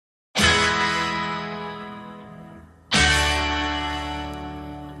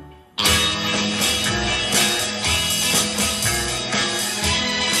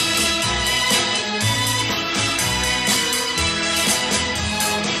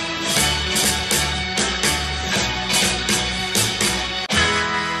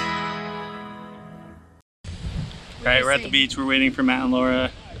Alright, we're at the beach. We're waiting for Matt and Laura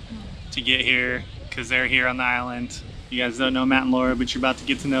to get here because they're here on the island. You guys don't know Matt and Laura, but you're about to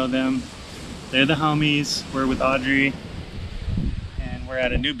get to know them. They're the homies. We're with Audrey. And we're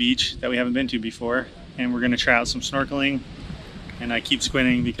at a new beach that we haven't been to before. And we're going to try out some snorkeling. And I keep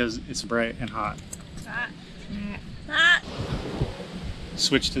squinting because it's bright and hot. Hot.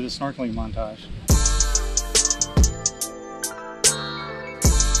 Switch to the snorkeling montage.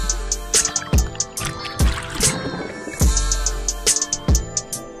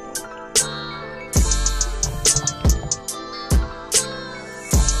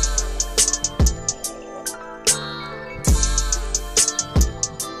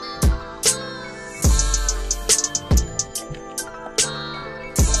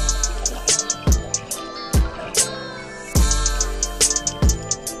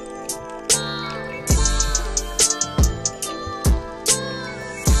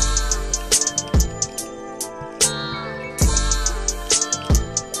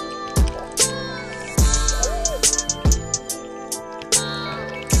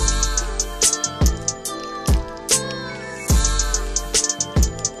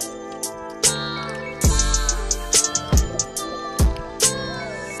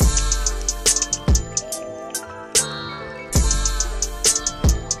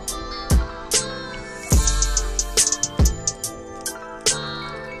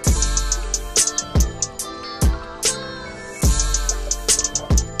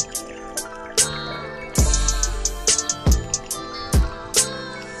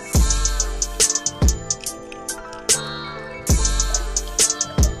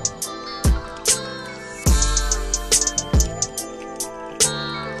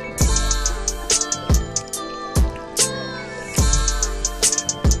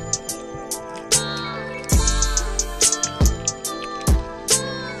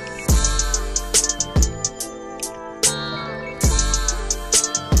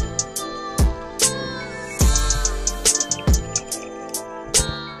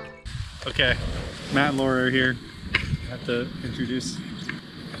 Okay, Matt and Laura are here. I have to introduce.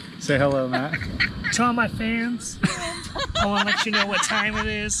 Say hello, Matt. To all my fans, I want to let you know what time it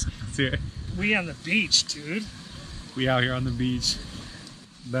is. We on the beach, dude. We out here on the beach.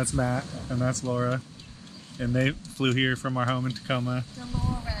 That's Matt and that's Laura. And they flew here from our home in Tacoma.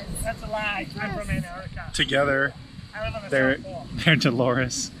 That's a lie. I'm from Antarctica. Together, I live on the they're South Pole.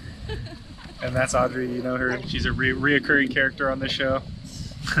 Dolores. And that's Audrey, you know her. She's a reoccurring character on this show.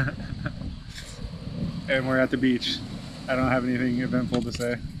 And we're at the beach. I don't have anything eventful to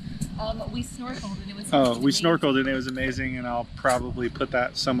say. We snorkeled and it was Oh, we snorkeled and it was amazing, and I'll probably put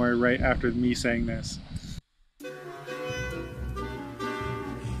that somewhere right after me saying this.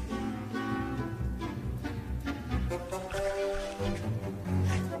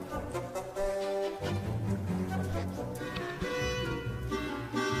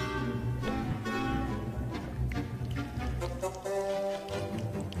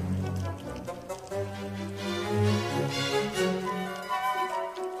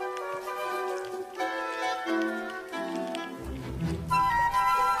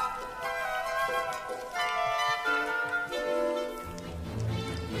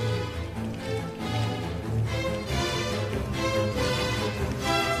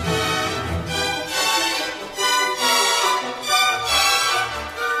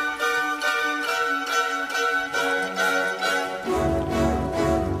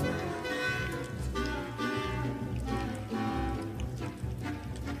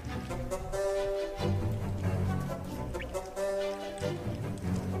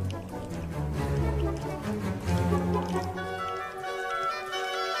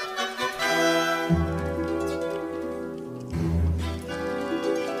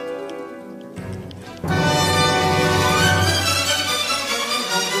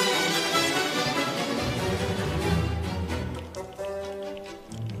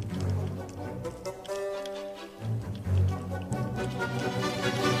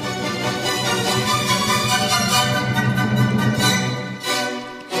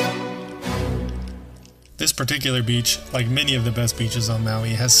 This particular beach, like many of the best beaches on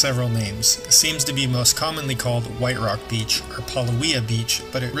Maui, has several names. It seems to be most commonly called White Rock Beach or Palawea Beach,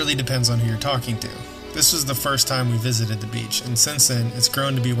 but it really depends on who you're talking to. This was the first time we visited the beach, and since then, it's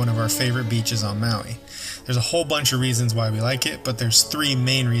grown to be one of our favorite beaches on Maui. There's a whole bunch of reasons why we like it, but there's three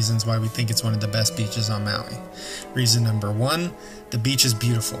main reasons why we think it's one of the best beaches on Maui. Reason number one, the beach is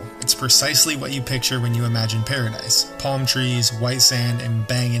beautiful. It's precisely what you picture when you imagine paradise. Palm trees, white sand, and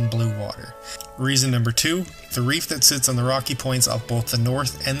banging blue water. Reason number two, the reef that sits on the rocky points off both the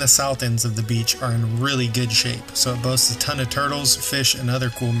north and the south ends of the beach are in really good shape, so it boasts a ton of turtles, fish, and other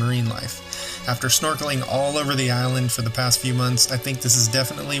cool marine life. After snorkeling all over the island for the past few months, I think this is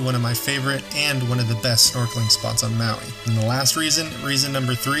definitely one of my favorite and one of the best snorkeling spots on Maui. And the last reason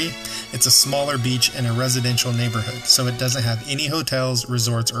number 3, it's a smaller beach in a residential neighborhood, so it doesn't have any hotels,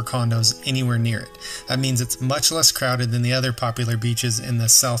 resorts, or condos anywhere near it. That means it's much less crowded than the other popular beaches in the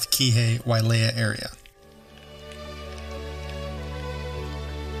South Kihei, Wailea area.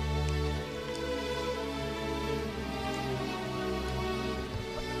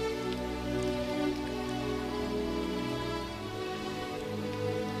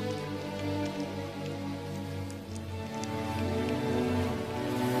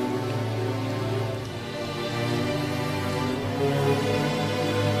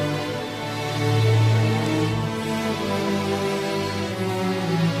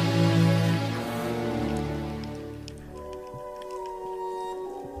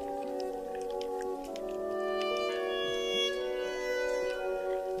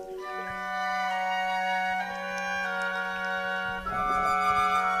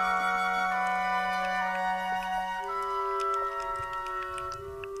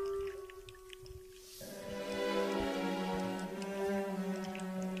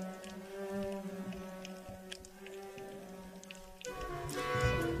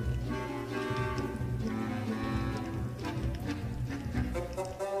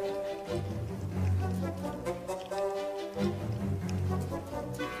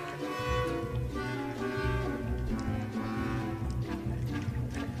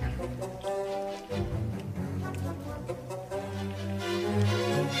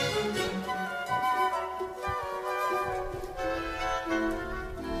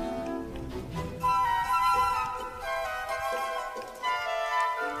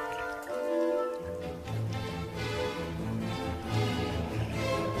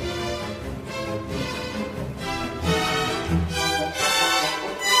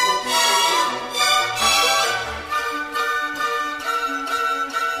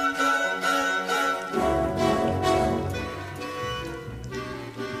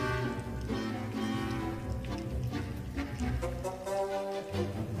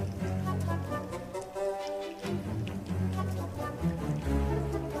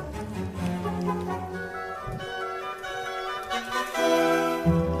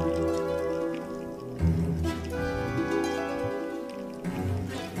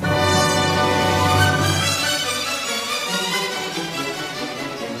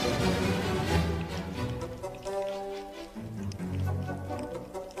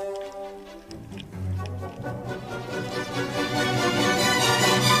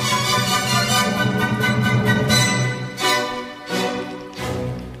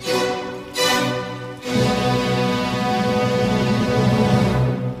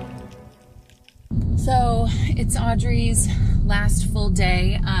 It's Audrey's last full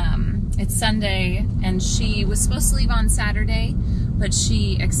day. It's Sunday, and she was supposed to leave on Saturday, but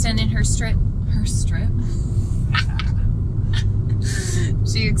she extended her strip.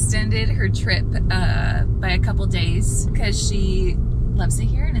 She extended her trip by a couple days because she loves it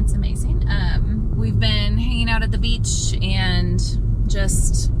here and it's amazing. We've been hanging out at the beach and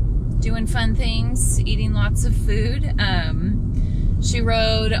just doing fun things, eating lots of food. She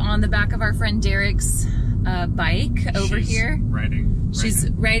rode on the back of our friend Derek's bike over here. She's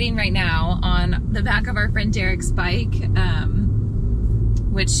riding right now on the back of our friend Derek's bike,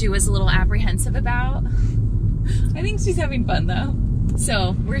 which she was a little apprehensive about. I think she's having fun though.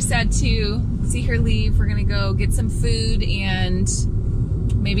 So we're sad to see her leave. We're gonna go get some food and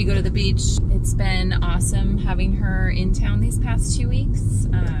maybe go to the beach. It's been awesome having her in town these past 2 weeks.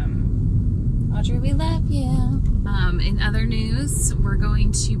 Audrey, we love you. In other news, we're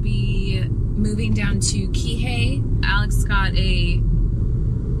going to be moving down to Kihei. Alex got a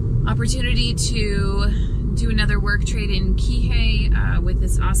opportunity to do another work trade in Kihei with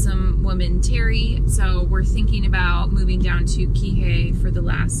this awesome woman, Terry. So we're thinking about moving down to Kihei for the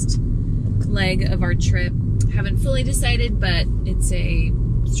last leg of our trip. Haven't fully decided, but it's a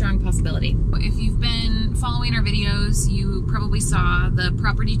strong possibility. If you've been following our videos, you probably saw the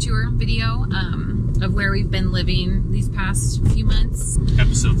property tour video of where we've been living these past few months.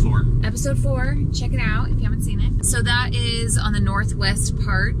 Episode 4. Episode 4. Check it out if you haven't seen it. So that is on the northwest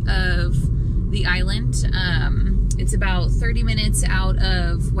part of the island. It's about 30 minutes out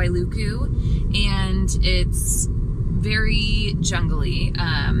of Wailuku, and it's very jungly.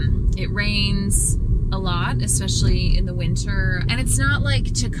 It rains a lot, especially in the winter, and it's not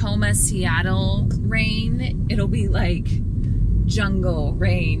like Tacoma, Seattle rain. It'll be like jungle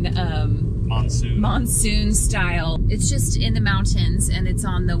rain, monsoon style. It's just in the mountains, and it's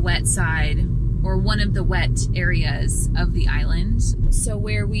on the wet side, or one of the wet areas of the island. So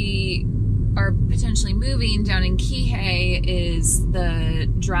where we are potentially moving down in Kihei is the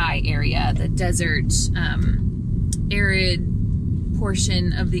dry area, the desert, arid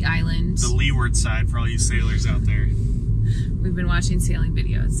portion of the island. The leeward side for all you sailors out there. We've been watching sailing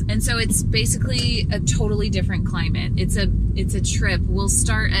videos. And so it's basically a totally different climate. It's a trip. We'll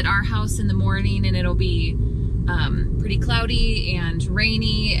start at our house in the morning and it'll be pretty cloudy and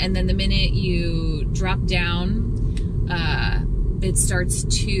rainy, and then the minute you drop down, it starts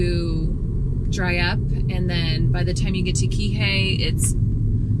to dry up, and then by the time you get to Kihei, it's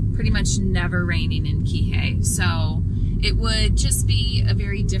pretty much never raining in Kihei. So it would just be a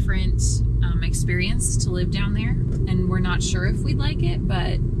very different experience to live down there, and we're not sure if we'd like it,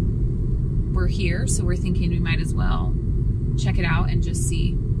 but we're here, so we're thinking we might as well check it out and just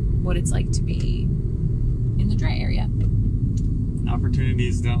see what it's like to be in the dry area.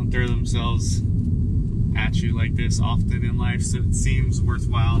 Opportunities don't throw themselves at you like this often in life, so it seems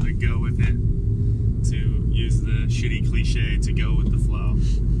worthwhile to go with it, to use the shitty cliche, to go with the flow.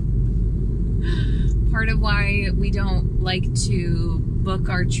 Part of why we don't like to book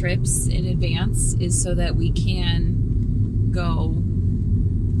our trips in advance is so that we can go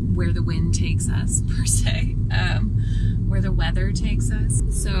where the wind takes us, per se, where the weather takes us.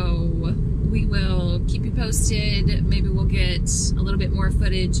 So we will keep you posted. Maybe we'll get a little bit more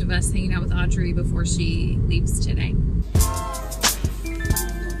footage of us hanging out with Audrey before she leaves today.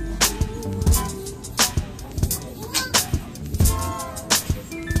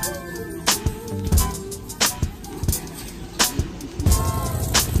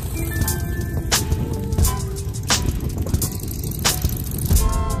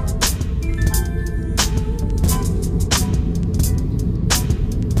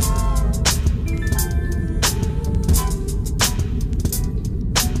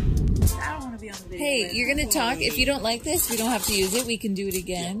 Hey, you're gonna talk. If you don't like this, we don't have to use it. We can do it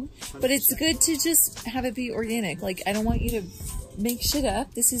again. But it's good to just have it be organic. Like, I don't want you to make shit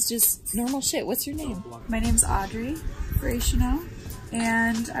up. This is just normal shit. What's your name? My name's Audrey, for you know,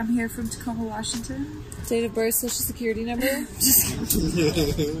 and I'm here from Tacoma, Washington. Date of birth, social security number?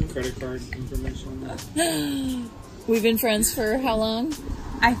 Credit card information. We've been friends for how long?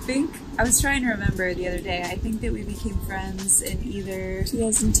 I think, I was trying to remember the other day, I think that we became friends in either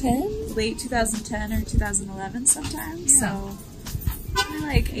 2010? Late 2010 or 2011 sometime, Yeah. so probably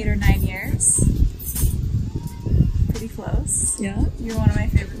like 8 or 9 years. Pretty close. Yeah. You're one of my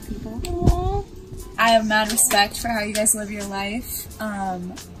favorite people. Aww. I have mad respect for how you guys live your life.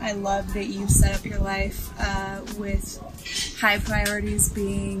 I love that you set up your life with high priorities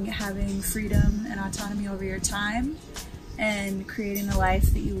being having freedom and autonomy over your time and creating a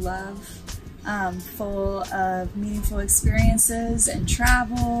life that you love, full of meaningful experiences and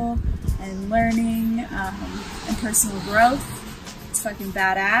travel and learning and personal growth. It's fucking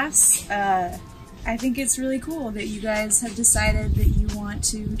badass. I think it's really cool that you guys have decided that you want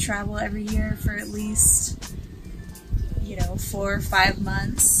to travel every year for at least, you know, 4 or 5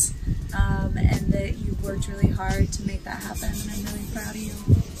 months, and that you've worked really hard to make that happen, and I'm really proud of you.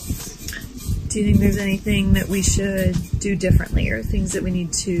 Do you think there's anything that we should do differently or things that we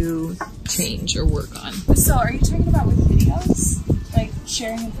need to change or work on? So are you talking about with videos? Like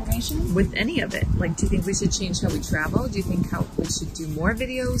sharing information? With any of it. Like, do you think we should change how we travel? Do you think how we should do more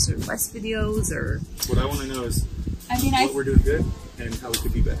videos or less videos? Or What I want to know is what we're doing good and how we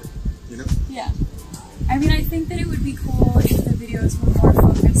could be better, you know? Yeah. I mean, I think that it would be cool if the videos were more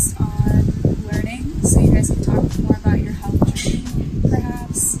focused on learning, so you guys could talk more about your health journey,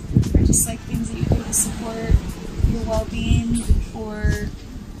 perhaps, or just like things that you do to support your well-being, or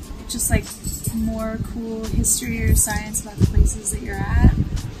just like more cool history or science about the places that you're at.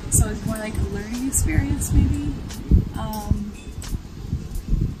 So it's more like a learning experience, maybe.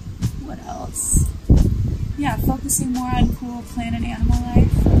 What else? Yeah, focusing more on cool plant and animal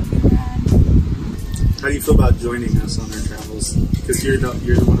life would be rad. How do you feel about joining us on our travels? Because you're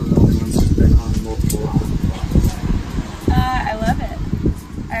one of the only ones who's been on multiple. I love it.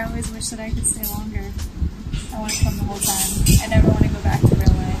 I always wish that I could stay longer. I want to come the whole time. I never want to go back to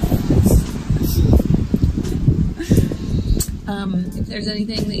real life. if there's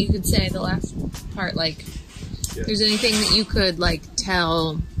anything that you could say, the last part, like, if there's anything that you could, like,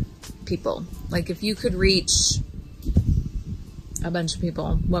 tell people, like, if you could reach a bunch of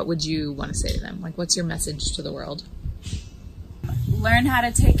people, what would you want to say to them? Like, what's your message to the world? Learn how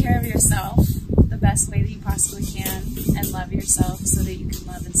to take care of yourself the best way that you possibly can, and love yourself so that you can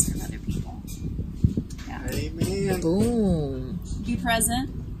love and serve other people. Yeah. Amen. Boom. Be present,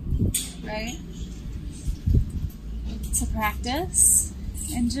 right? To practice,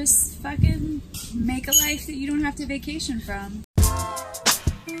 and just fucking make a life that you don't have to vacation from.